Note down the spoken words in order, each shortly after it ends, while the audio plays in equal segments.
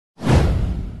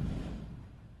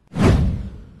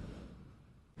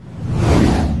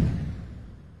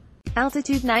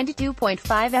Altitude 92.5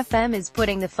 FM is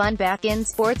putting the fun back in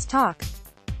sports talk.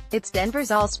 It's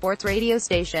Denver's all-sports radio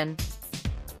station.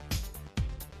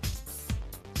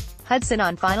 Hudson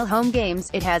on final home games.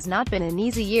 It has not been an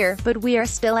easy year, but we are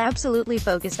still absolutely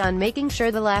focused on making sure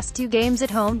the last 2 games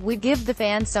at home we give the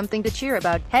fans something to cheer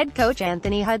about. Head coach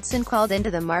Anthony Hudson called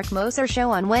into the Marc Moser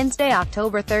Show on Wednesday,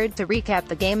 October 3rd to recap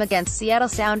the game against Seattle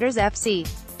Sounders FC.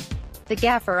 The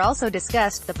gaffer also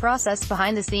discussed the process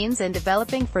behind the scenes and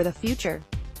developing for the future.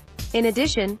 In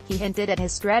addition, he hinted at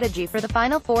his strategy for the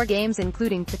final 4 games,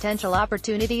 including potential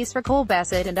opportunities for Cole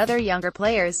Bassett and other younger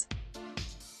players.